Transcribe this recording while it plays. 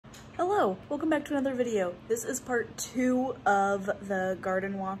Hello, welcome back to another video. This is part 2 of the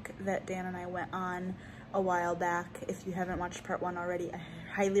garden walk that Dan and I went on a while back. If you haven't watched part 1 already, I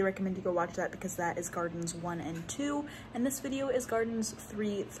highly recommend you go watch that because that is gardens 1 and 2, and this video is gardens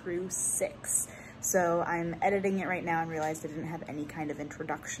 3 through 6. So I'm editing it right now and realized I didn't have any kind of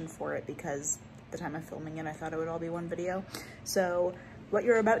introduction for it because at the time of filming it, I thought it would all be one video. So what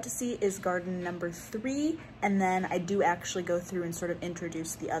you're about to see is garden number 3, and then I do actually go through and sort of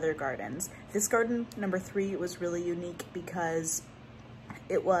introduce the other gardens. This garden number 3 was really unique because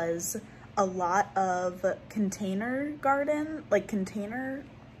it was a lot of container garden, like container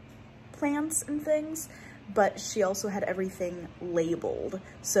plants and things, but she also had everything labeled.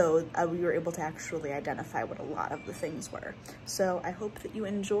 So we were able to actually identify what a lot of the things were. So I hope that you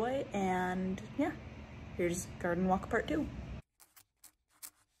enjoy, and yeah, here's garden walk part 2.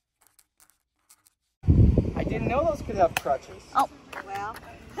 I didn't know those could have crutches. Oh, Well,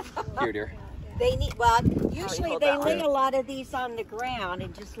 Here, dear. they need, well, usually hold they that lay one. a lot of these on the ground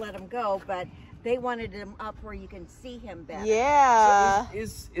and just let them go, but they wanted them up where you can see him better. yeah.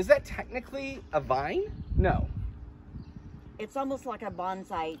 Is that technically a vine? No. It's almost like a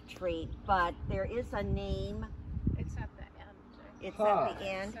bonsai tree, but there is a name. It's at the end. It's Huh. at the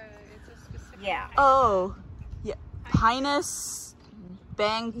end. So it's a specific. Yeah. Oh, yeah. Pinus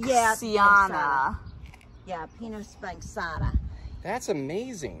banksiana. Yeah, Pinus banksata. That's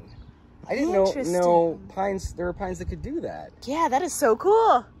amazing. I didn't know pines. There were pines that could do that. Yeah, that is so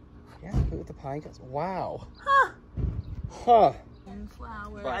cool. Yeah, with the pine cones. Wow. Huh. Huh.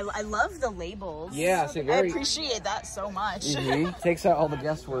 Flower. I love the labels. Yeah, so I very. appreciate that so much. Takes out all the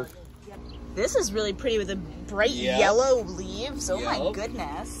guesswork. This is really pretty with the bright Yep. yellow leaves. Oh my Yep.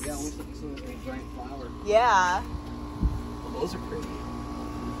 goodness. Yeah, almost like some giant flower. Yeah. Well, those are pretty.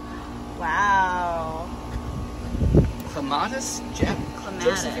 Wow. Clematis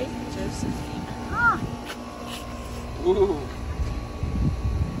Clematis. Josephine. Huh. Ooh.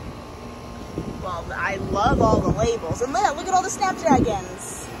 Well, I love all the labels. And look at all the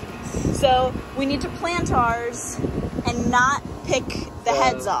snapdragons. So we need to plant ours and not pick the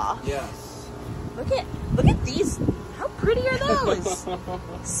heads off. Yes. Look at these. How pretty are those?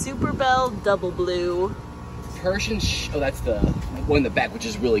 Super Bell Double Blue. Persian. Oh, that's the one in the back, which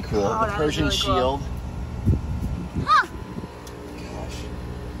is really cool. Oh, The that is Persian really cool. shield. Huh. Gosh.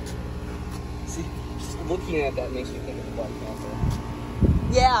 See, just looking at that makes me think of the Black Panther.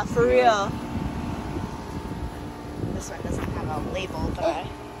 Yeah, for real. This one doesn't have a label, but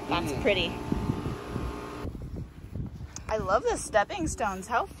that's pretty. I love the stepping stones.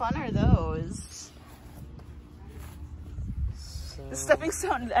 How fun are those? The stepping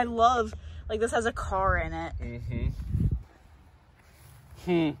stone, I love. Like, this has a car in it.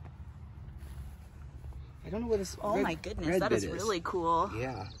 I don't know what this. Oh my goodness, that is really cool.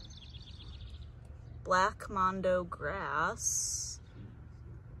 Yeah. Black Mondo grass.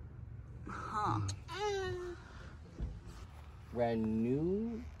 Huh.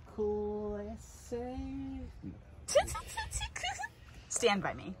 Ranunculaceae. Stand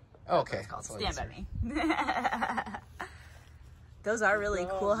by me. Okay. It's called Stand by me. Those are really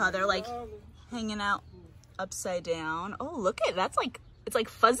cool how they're like hanging out upside down. Oh, look at that's like it's like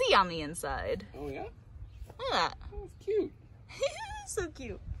fuzzy on the inside. Oh yeah. Look at that. Oh, it's cute. So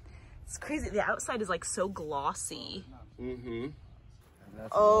cute. It's crazy. The outside is like so glossy.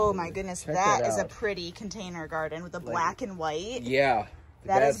 Oh my goodness, that is a pretty container garden with the black and white. Yeah.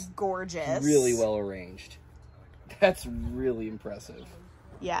 That is gorgeous. Really well arranged. That's really impressive.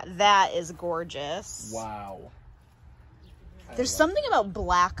 Yeah, that is gorgeous. Wow. There's something about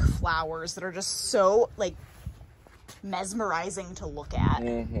black flowers that are just so like mesmerizing to look at.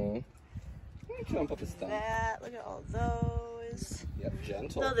 Jump up his thumb. That, look at all those. Yep,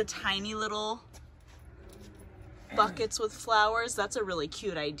 gentle. The tiny little buckets with flowers. That's a really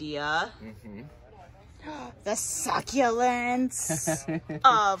cute idea. The succulents.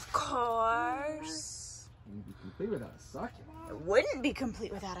 Of course. Wouldn't be complete without a succulent. It wouldn't be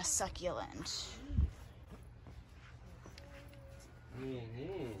complete without a succulent.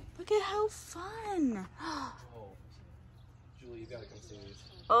 Look at how fun. Oh, Julie, you gotta come see these.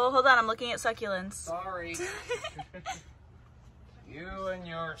 Oh, hold on. I'm looking at succulents. Sorry. You and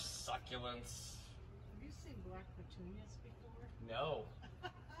your succulents. Have you seen black petunias before? No.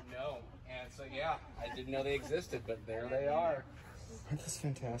 No. And so, yeah, I didn't know they existed, but there they are. Aren't those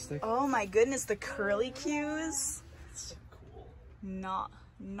fantastic? Oh my goodness, the curly cues. So cool.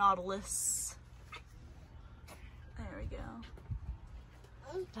 Nautilus. There we go.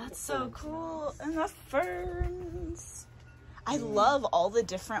 That's so cool. And the ferns. I love all the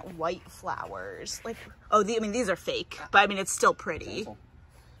different white flowers. Like, oh, I mean, these are fake, but I mean, it's still pretty.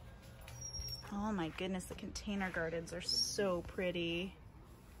 Oh my goodness, the container gardens are so pretty.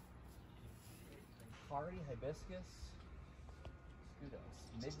 Hardy hibiscus.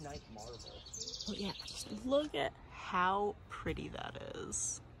 Scudos. Midnight marble. Oh yeah, just look at how pretty that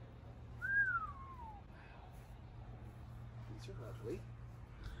is. These are lovely.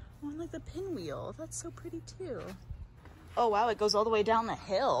 Oh, and like the pinwheel, that's so pretty too. Oh wow, it goes all the way down the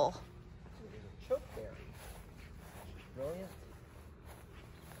hill. Chokeberry. Brilliant.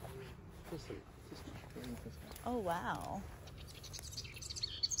 Oh wow.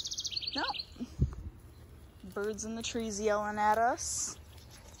 No. Birds in the trees yelling at us.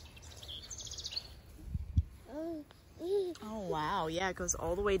 Oh wow, yeah, it goes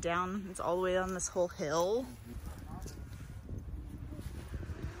all the way down. It's all the way down this whole hill.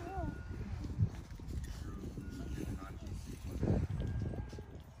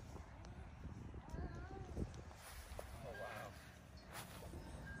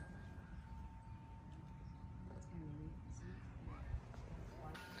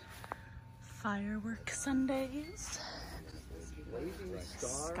 Firework Sundays. Blazing Star.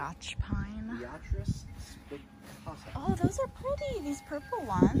 Scotch pine. Beatrice spicata. Oh, those are pretty, these purple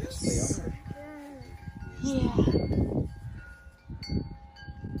ones. Yes, they are. Yeah.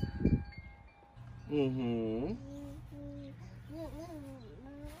 Mm-hmm.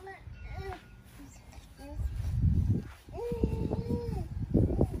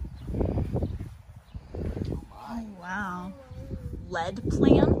 Oh, wow. Lead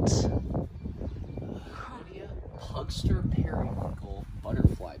plant. Pugster periwinkle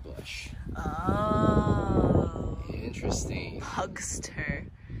butterfly bush. Oh. Interesting. Pugster.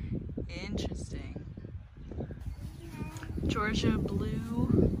 Interesting. Georgia blue.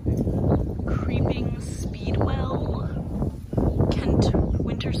 Creeping speedwell. Kent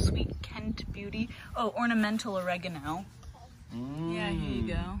winter sweet Kent beauty. Oh, ornamental oregano. Yeah, here you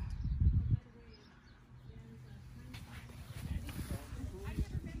go.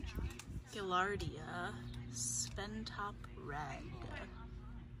 Gilardia, Spentop red.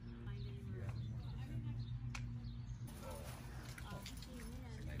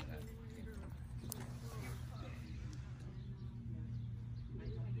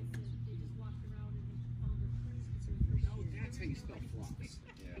 That's how you spell phlox.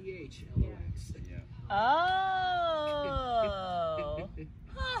 P-H-L-O-X. Oh.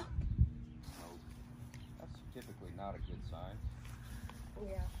 Huh. That's typically not a good sign.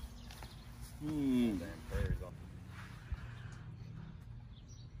 Yeah.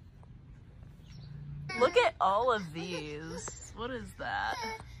 Look at all of these. What is that?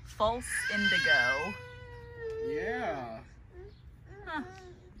 False indigo. Yeah. Huh.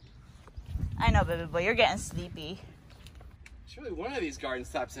 I know, baby boy, you're getting sleepy. Surely one of these garden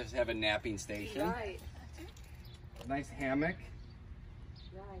stops has to have a napping station. Right. Nice hammock.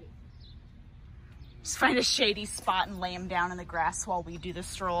 Right. Just find a shady spot and lay him down in the grass while we do the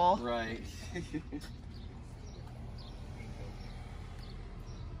stroll. Right.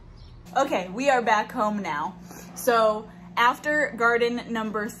 Okay, we are back home now. So after garden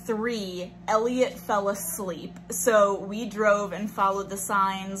number 3, Elliot fell asleep. So we drove and followed the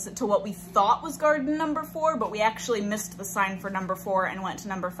signs to what we thought was garden number 4, but we actually missed the sign for number 4 and went to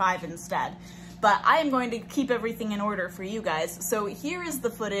number 5 instead. But I am going to keep everything in order for you guys. So here is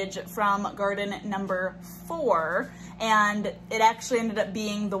the footage from garden number 4, and it actually ended up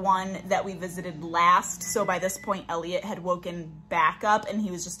being the one that we visited last. So by this point, Elliot had woken back up and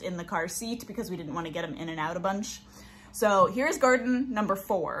he was just in the car seat because we didn't want to get him in and out a bunch. So here's garden number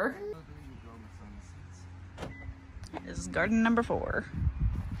 4. This is garden number 4.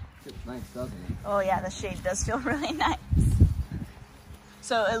 It's nice, doesn't it? Oh yeah, the shade does feel really nice.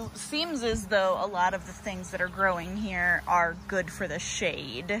 So it seems as though a lot of the things that are growing here are good for the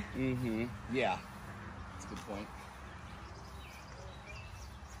shade. Mm-hmm. Yeah. That's a good point.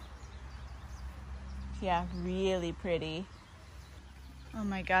 Yeah, really pretty. Oh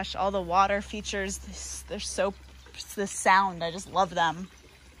my gosh, all the water features, they're so, the sound, I just love them.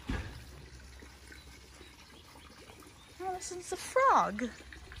 Oh, this is a frog.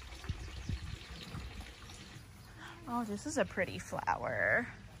 Oh, this is a pretty flower.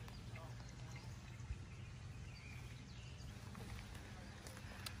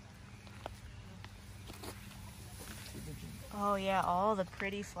 Oh yeah, all the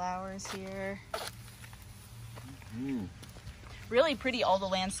pretty flowers here. Really pretty, all the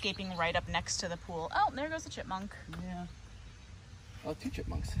landscaping right up next to the pool. Oh, there goes a chipmunk. Yeah. Oh, 2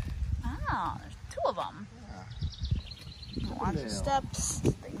 chipmunks. Oh, there's 2 of them. Yeah. Launch the steps.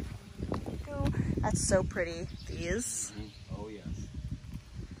 There you go. That's so pretty. These. Oh, yes.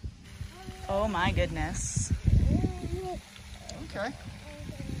 Oh my goodness. Okay.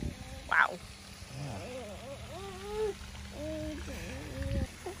 Wow.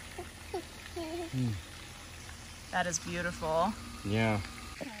 That is beautiful. Yeah.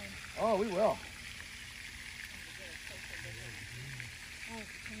 Oh, we will.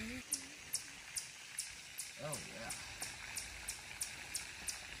 Oh,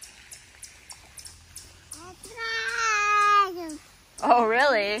 yeah. Oh,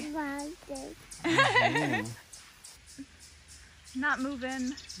 really? Not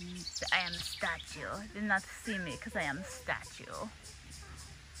moving. I am a statue. Did not see me because I am a statue.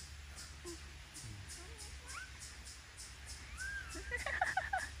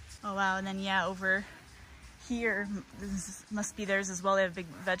 Oh wow, and then yeah, over here, this must be theirs as well. They have a big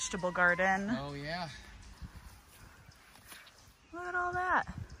vegetable garden. Oh, yeah. Look at all that.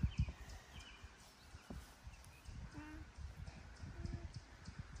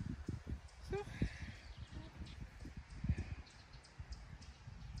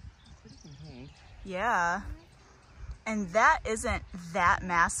 Yeah. And that isn't that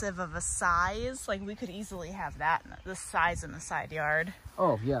massive of a size. Like, we could easily have that, the size in the side yard.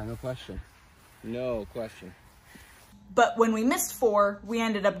 Oh, yeah, no question. No question. But when we missed 4, we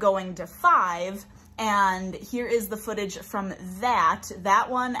ended up going to 5. And here is the footage from that.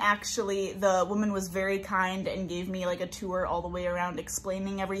 That one, actually, the woman was very kind and gave me like a tour all the way around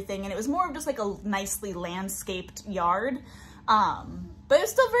explaining everything. And it was more of just like a nicely landscaped yard. But it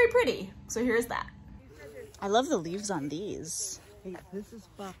was still very pretty. So here's that. I love the leaves on these. Hey, this is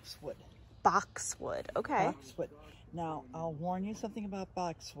boxwood. Boxwood, okay. Boxwood. Now, I'll warn you something about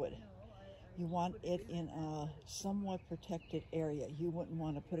boxwood. You want it in a somewhat protected area. You wouldn't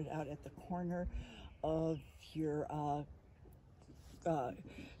want to put it out at the corner of your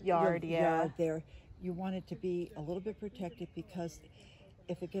Yard, yeah. yard there. You want it to be a little bit protected because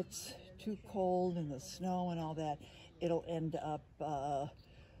if it gets too cold and the snow and all that, it'll end up,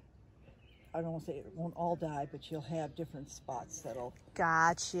 I don't want to say it won't all die, but you'll have different spots that'll...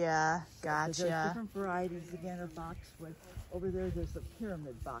 Gotcha, There's gotcha. different varieties again of boxwood. Over there's a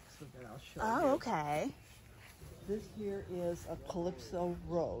pyramid boxwood that I'll show you. Oh, okay. This here is a Calypso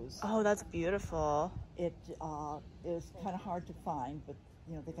rose. Oh, that's beautiful. It is kind of hard to find, but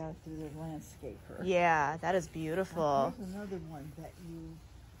you know, they got it through their landscaper. Yeah, that is beautiful. Here's another one that you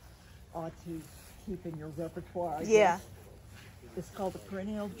ought to keep in your repertoire. I Yeah. guess. It's called the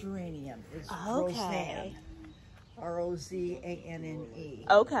perennial geranium. It's Okay. Rosanne. R-O-Z-A-N-N-E.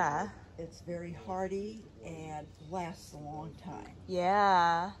 Okay. It's very hardy and lasts a long time.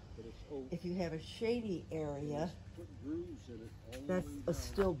 Yeah. If you have a shady area, that's a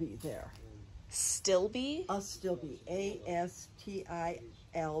stilby there. Stilby? A stilby. A-S-T-I-L-B-E.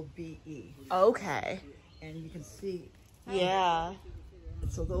 Okay. And you can see, Yeah.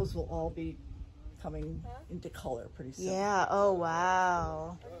 so those will all be coming into color pretty soon. Yeah. Oh,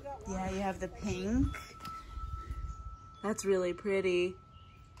 wow. Yeah, you have the pink. That's really pretty.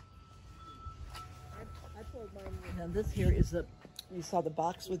 And then this here is the, you saw the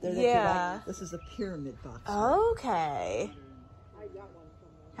boxwood there that Yeah. you like? This is a pyramid boxwood. Okay.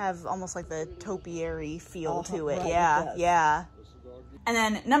 Have almost like the topiary feel to it. Right, Yeah, it does. yeah. And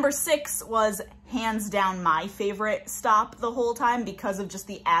then number 6 was hands down my favorite stop the whole time because of just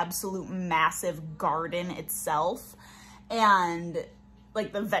the absolute massive garden itself and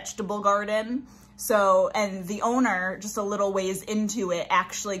like the vegetable garden. So, and the owner, just a little ways into it,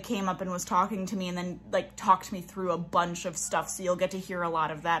 actually came up and was talking to me and then like talked me through a bunch of stuff. So you'll get to hear a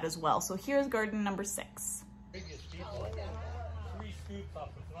lot of that as well. So here's garden number 6.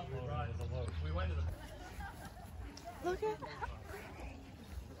 Look at that.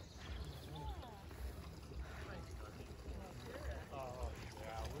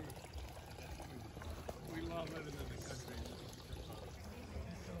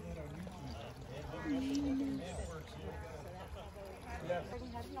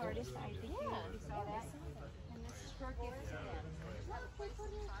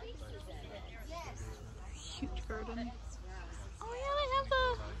 Huge garden. Oh yeah, they have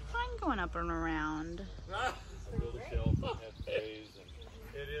the vine going up and around.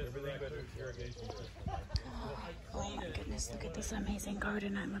 Oh my goodness, look at this amazing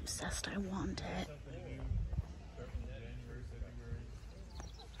garden. I'm obsessed. I want it.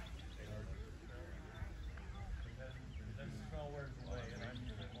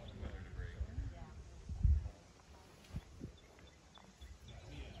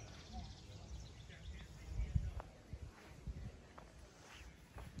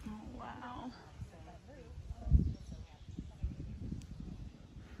 Oh, wow.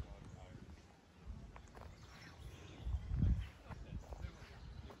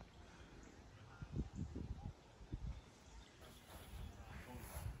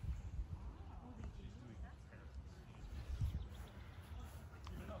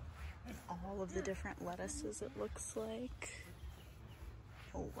 all of the different lettuces, it looks like.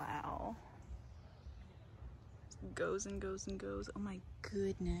 Oh, wow. Goes and goes and goes. Oh my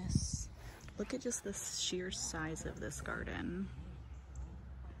goodness. Look at just the sheer size of this garden.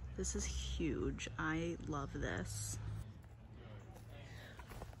 This is huge. I love this.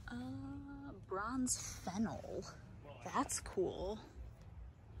 Bronze fennel. That's cool.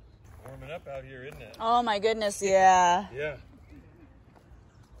 Warming up out here, isn't it? Oh my goodness, yeah. Yeah.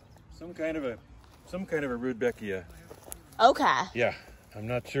 Some kind of a Rudbeckia. Okay. Yeah, I'm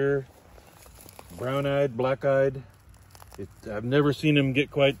not sure. Brown-eyed, black-eyed. I've never seen them get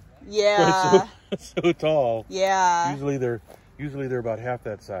quite so tall. Yeah. Usually they're about half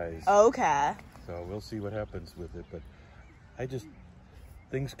that size. Okay. So we'll see what happens with it. But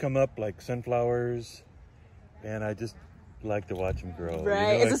things come up like sunflowers, and I just like to watch them grow.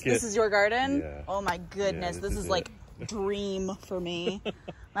 Right. You know, This is your garden? Yeah. Oh my goodness. Yeah, this is it. like dream for me.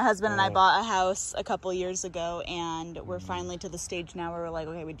 My husband and I bought a house a couple years ago, and we're finally to the stage now where we're like,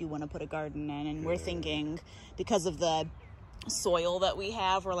 okay, we do want to put a garden in, and we're thinking because of the soil that we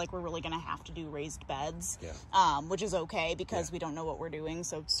have, we're really gonna have to do raised beds, which is okay because we don't know what we're doing,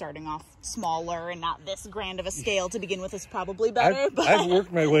 so starting off smaller and not this grand of a scale to begin with is probably better. I've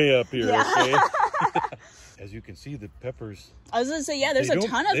worked my way up here. Okay. As you can see, the peppers, I was gonna say, yeah, there's a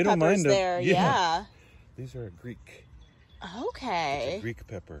ton of don't peppers mind them. there. Yeah. These are a Greek. Okay. It's a Greek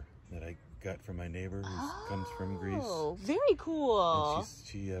pepper that I got from my neighbor who comes from Greece. Oh, very cool. And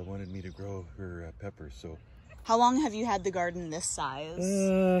she wanted me to grow her peppers. So. How long have you had the garden this size?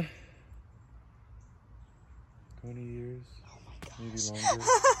 20 years. Oh my gosh. Maybe longer.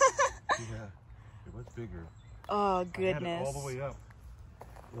 Yeah, it was bigger. Oh goodness. I had it all the way up.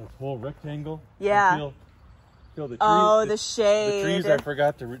 This whole rectangle. Yeah. Until the trees. Oh, the shade. The trees I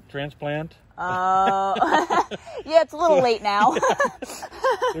forgot to transplant. Oh. Yeah, it's a little late now.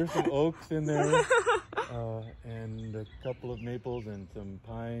 There's some oaks in there, and a couple of maples and some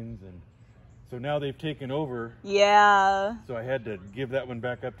pines, and so now they've taken over. Yeah. So I had to give that one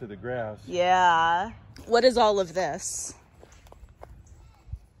back up to the grass. Yeah. What is all of this?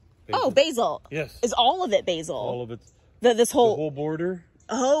 Basil. Oh, basil. Yes. Is all of it basil? All of it. This The whole. whole border.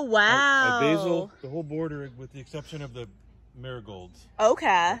 Oh wow. Basil, the whole border, with the exception of the marigolds. Okay.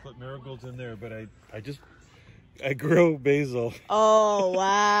 I put marigolds in there, but I grow basil. Oh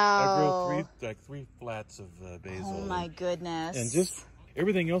wow. I grow three flats of basil. Oh my goodness. And just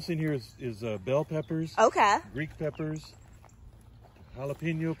everything else in here is bell peppers. Okay. Greek peppers,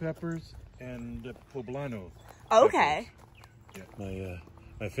 jalapeno peppers, and poblano. Okay. Peppers. Yeah.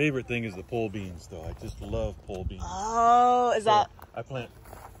 My favorite thing is the pole beans, though. I just love pole beans. Oh, is that? I plant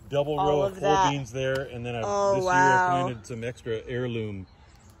double all row of of pole that? beans there, and then Oh, this year wow. I planted some extra heirloom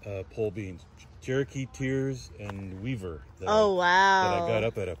pole beans, Cherokee Tears and Weaver. That Oh wow. That I got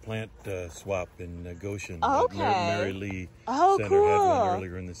up at a plant swap in Goshen. Oh, that okay. Mary Lee Oh, Center cool. had one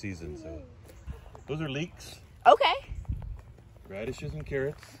earlier in the season. So those are leeks, Okay. radishes and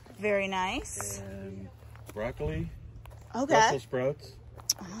carrots, Very nice. and broccoli, Okay. Brussels sprouts,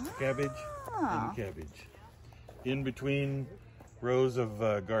 cabbage, Ah. and cabbage. In between rows of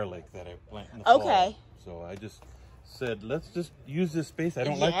garlic that I plant in the fall. Okay. So I just said, let's just use this space. I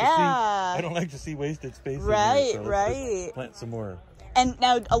don't Yeah. like to see wasted space. Right, in here, so let's right. just plant some more. And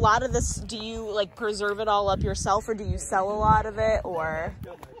now a lot of this, do you preserve it all up yourself, or do you sell a lot of it, or?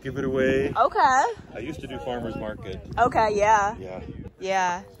 Give it away. Okay. I used to do farmers market. Okay, yeah. Yeah.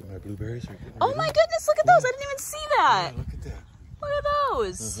 Yeah. So my blueberries are getting Oh ready. my goodness, look at those. I didn't even see that. Yeah, look at that. Look at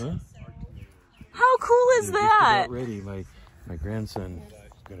those. Uh-huh. How cool is They're that? just about ready. My grandson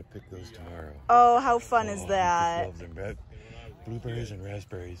is going to pick those tomorrow. Oh, how fun is He that? just loves them. Blueberries and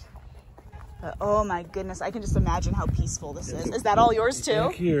raspberries. Oh my goodness, I can just imagine how peaceful this is. Is that all yours too?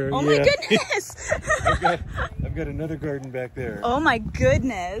 Back here, Oh yeah. my goodness. I've got another garden back there Oh my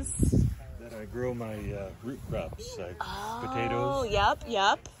goodness. that I grow my root crops, like Oh, potatoes,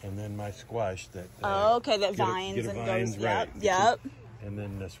 yep. and then my squash that Oh, okay, that get a- vines get a and vines, goes, right. yep. And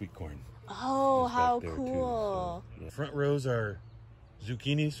then sweet corn. Oh, is how back there, too, cool. so, yeah. Front rows are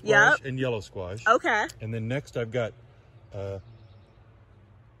zucchini squash Yep. and yellow squash. Okay, And then next I've got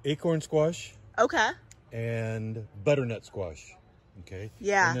acorn squash okay. and butternut squash. Okay.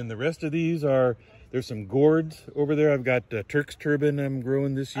 Yeah. And then the rest of these there's some gourds over there. I've got Turk's turban I'm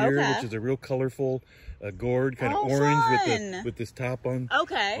growing this year, Okay. which is a real colorful gourd, kind Oh, of orange fun. with this top on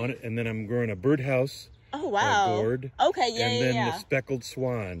Okay. it. And then I'm growing a birdhouse Oh, wow. gourd. Okay, yeah, and yeah, then yeah. the speckled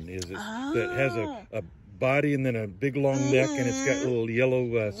swan that has a body and then a big long neck, and it's got little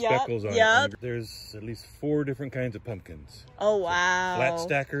yellow speckles on it. yep. And there's at least 4 different kinds of pumpkins. Oh, wow. Flat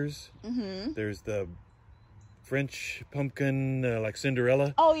stackers. There's the French pumpkin, like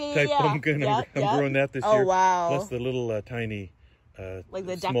Cinderella Oh, yeah, type yeah. pumpkin. Yep, I'm yep. growing that this Oh, year. wow. Plus the little tiny, Like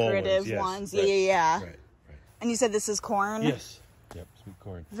the small decorative yes, ones. right, Yeah. Right, right. And you said this is corn? Yes. Yep, sweet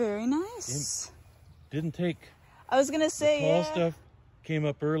corn. Very nice. Didn't take. I was going to say, The tall yeah. stuff came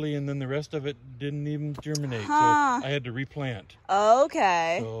up early, and then the rest of it didn't even germinate. Huh. So I had to replant.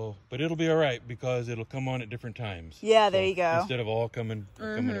 Okay. So, but it'll be all right because it'll come on at different times. Yeah, So there you go. Instead of all coming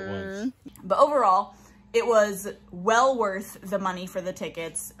at once. But overall, it was well worth the money for the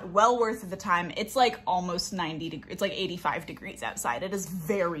tickets, well worth the time. It's like almost 90 degrees. It's like 85 degrees outside. It is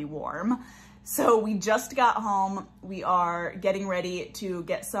very warm. So we just got home. We are getting ready to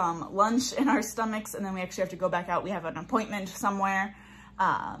get some lunch in our stomachs, and then we actually have to go back out. We have an appointment somewhere.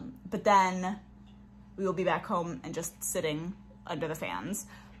 But then we will be back home and just sitting under the fans.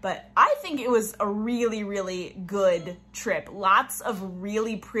 But I think it was a really, really good trip. Lots of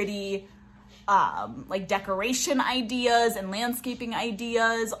really pretty like decoration ideas and landscaping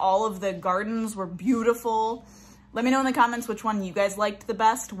ideas. All of the gardens were beautiful. Let me know in the comments which one you guys liked the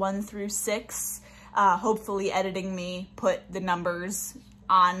best, 1 through 6. Hopefully editing me put the numbers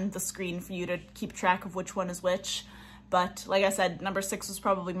on the screen for you to keep track of which one is which. But like I said, number 6 was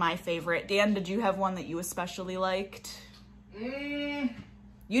probably my favorite. Dan, did you have one that you especially liked? You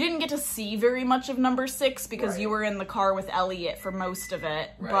didn't get to see very much of number 6 because you were in the car with Elliot for most of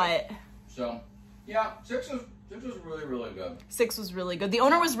it, but... So, yeah, 6 was really, really good. 6 was really good. The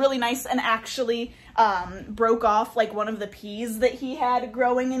owner was really nice and actually broke off like one of the peas that he had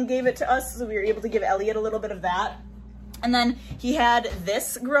growing and gave it to us, so we were able to give Elliot a little bit of that. And then he had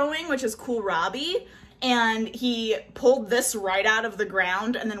this growing, which is kohlrabi, and he pulled this right out of the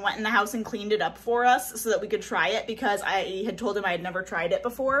ground and then went in the house and cleaned it up for us so that we could try it because I had told him I had never tried it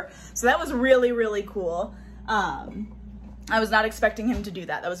before. So that was really, really cool. I was not expecting him to do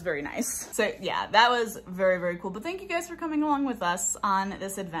that. That was very nice. So yeah, that was very, very cool. But thank you guys for coming along with us on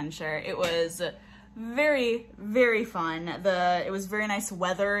this adventure. It was very, very fun. It was very nice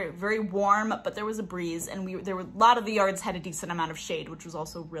weather, very warm, but there was a breeze, and a lot of the yards had a decent amount of shade, which was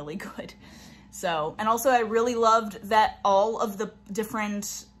also really good. So, and also I really loved that all of the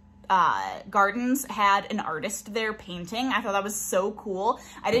different gardens had an artist there painting. I thought that was so cool.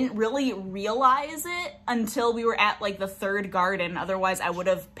 I didn't really realize it until we were at like the 3rd garden. Otherwise, I would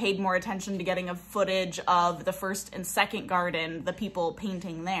have paid more attention to getting a footage of the 1st and 2nd garden, the people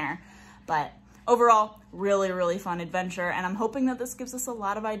painting there. But overall, really, really fun adventure. And I'm hoping that this gives us a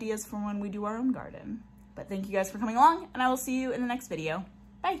lot of ideas for when we do our own garden. But thank you guys for coming along, and I will see you in the next video.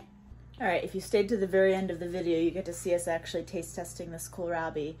 Bye. All right, if you stayed to the very end of the video, you get to see us actually taste testing this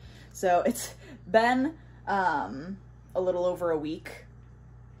kohlrabi. So it's been a little over a week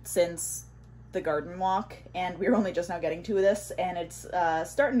since the garden walk, and we're only just now getting to this, and it's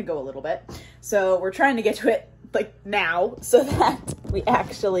starting to go a little bit. So we're trying to get to it like now so that we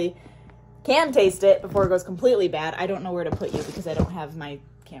actually can taste it before it goes completely bad. I don't know where to put you because I don't have my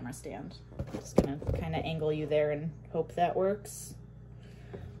camera stand. I'm just gonna kind of angle you there and hope that works.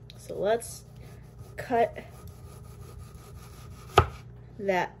 So let's cut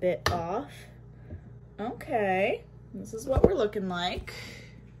that bit off. Okay, this is what we're looking like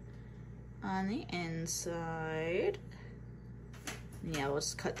on the inside. Yeah, we'll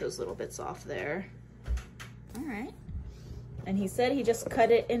just cut those little bits off there. All right. And he said he just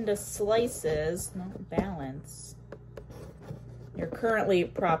cut it into slices, not balance. You're currently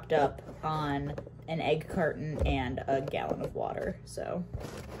propped up on an egg carton and a gallon of water, so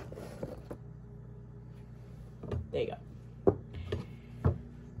there you go.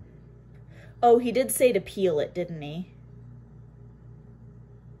 Oh, he did say to peel it, didn't he?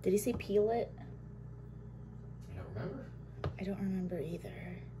 Did he say peel it? I don't remember. I don't remember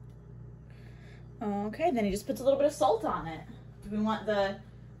either. Okay, then he just puts a little bit of salt on it. Do we want the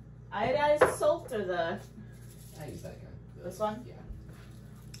iodized salt or the... I use that kind. This one? Yeah.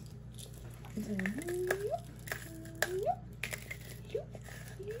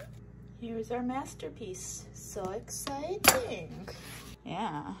 Here's our masterpiece. So exciting.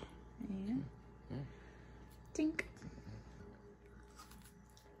 Yeah. Tink.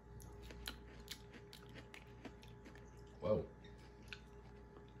 Whoa.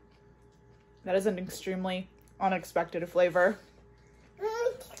 That is an extremely unexpected flavor.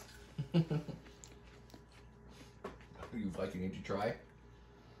 Are you liking it to try?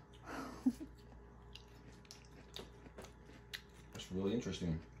 That's really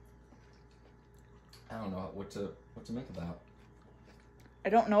interesting. I don't know what to make of that. I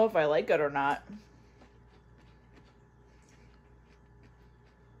don't know if I like it or not.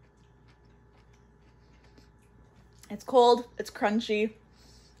 It's cold, it's crunchy,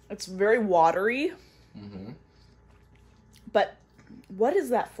 it's very watery. Mm-hmm. But what is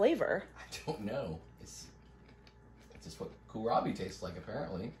that flavor? I don't know. It's just what kohlrabi tastes like,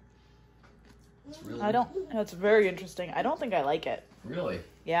 apparently. It's really... That's very interesting. I don't think I like it. Really?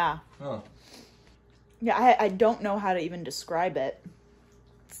 Yeah. Huh. Yeah, I don't know how to even describe it.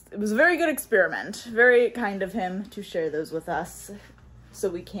 It was a very good experiment. Very kind of him to share those with us so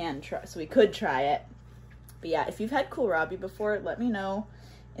we could try it. But yeah, if you've had kohlrabi before, let me know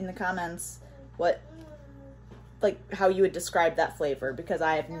in the comments how you would describe that flavor, because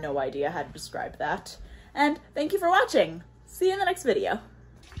I have no idea how to describe that. And thank you for watching. See you in the next video.